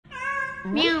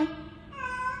喵，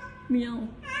喵，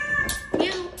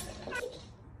喵。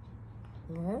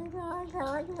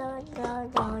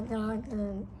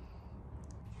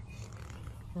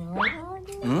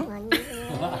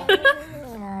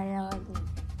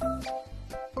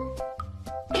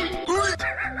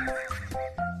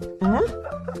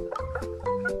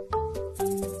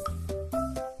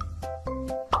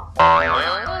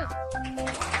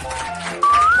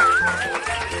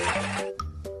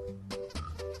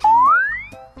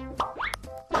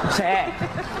谁？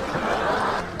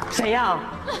谁呀？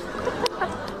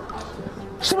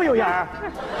是不是有人儿？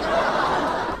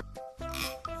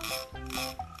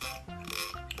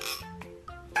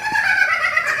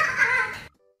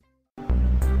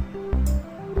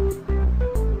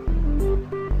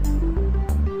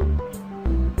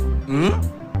嗯？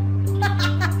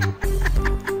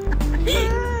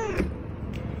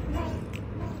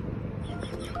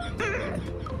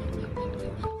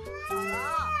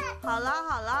好了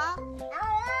好了，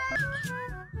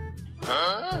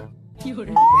有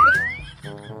人。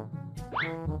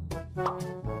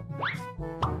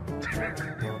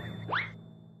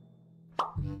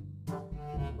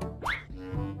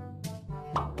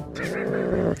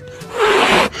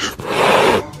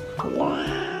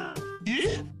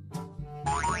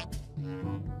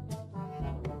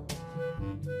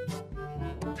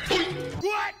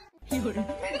有人。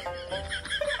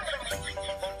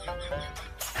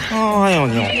哎呦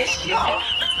呦！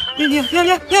停停停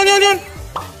停停停停！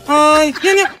哎，停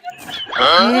停！哎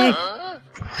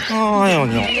呦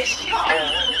呦！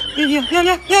停停停停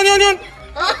停停停！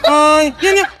哎，停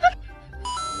停！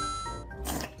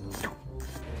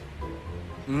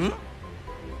嗯？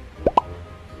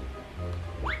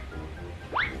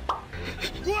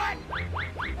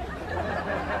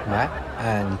埋？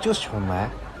哎，你就是喜欢埋。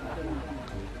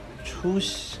出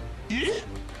息！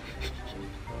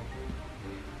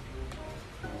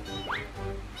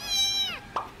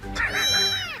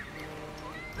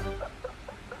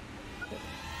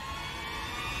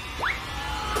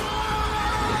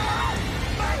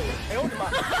哎呦我的妈！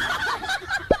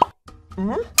嗯？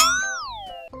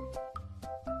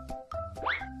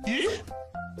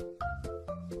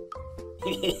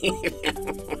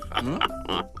嗯？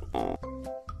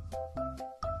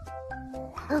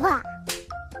哇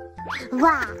哇哇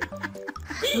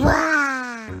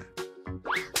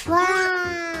哇！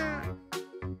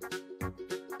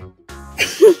嘿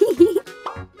嘿嘿。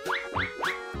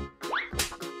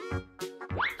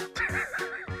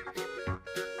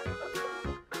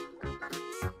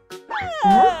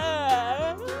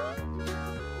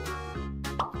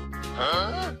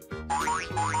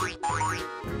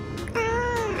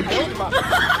哎呦我的妈！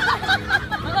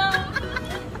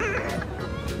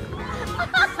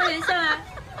快点下来！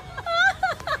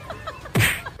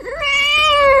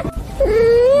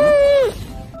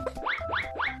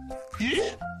别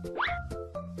动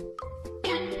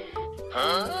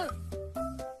了，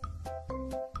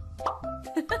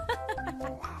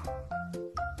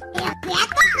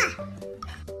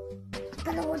跟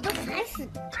着我都烦死。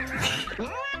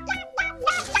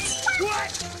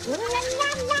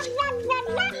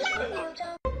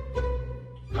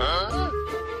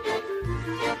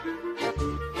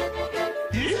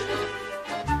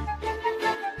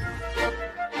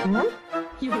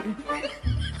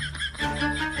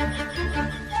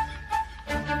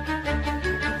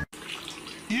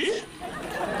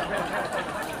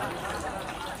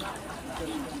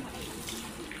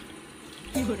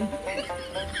有人。有人。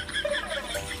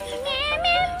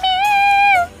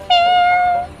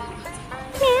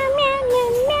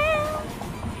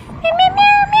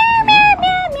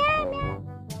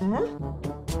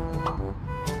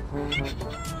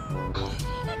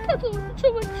他怎么这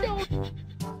么叫？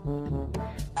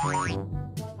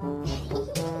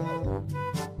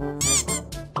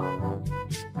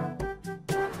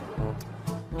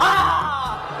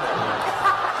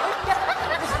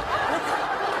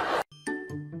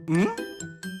嗯？嗯？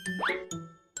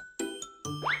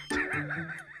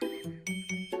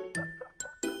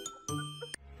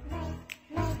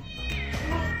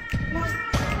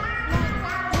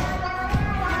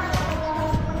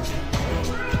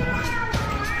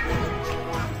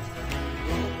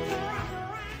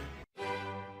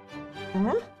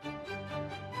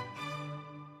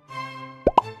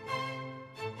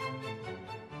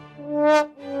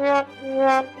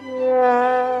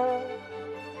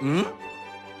嗯？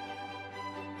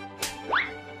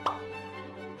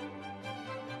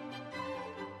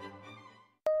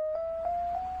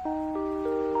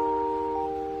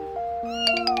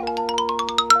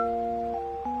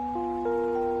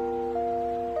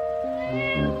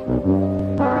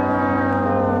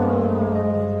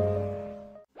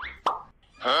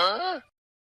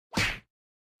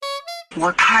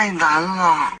我太难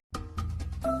了。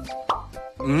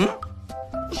嗯？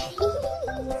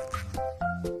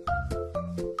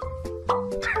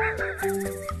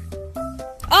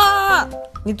啊！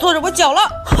你坐着我脚了，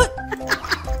哼！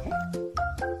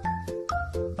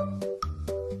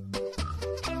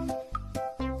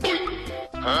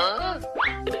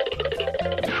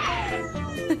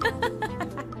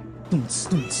动次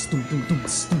动次动动动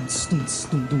次动次动次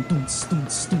动动动次动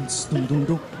次动次动动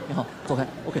动。你好，走开。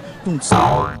OK， 动次。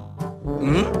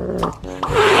嗯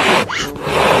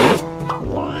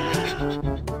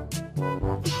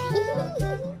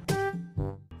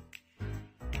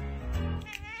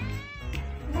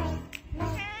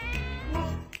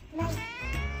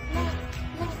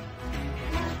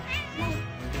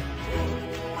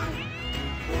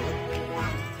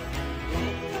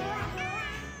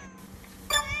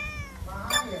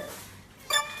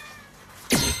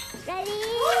？Ready,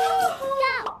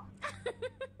 go!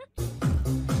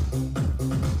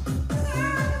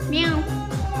 喵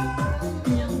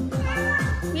喵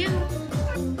喵。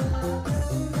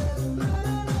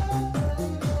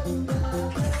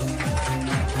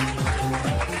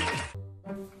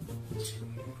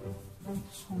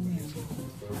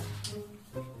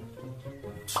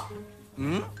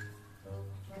嗯？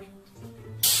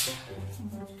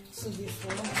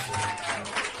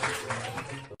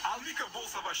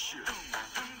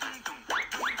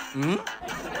嗯？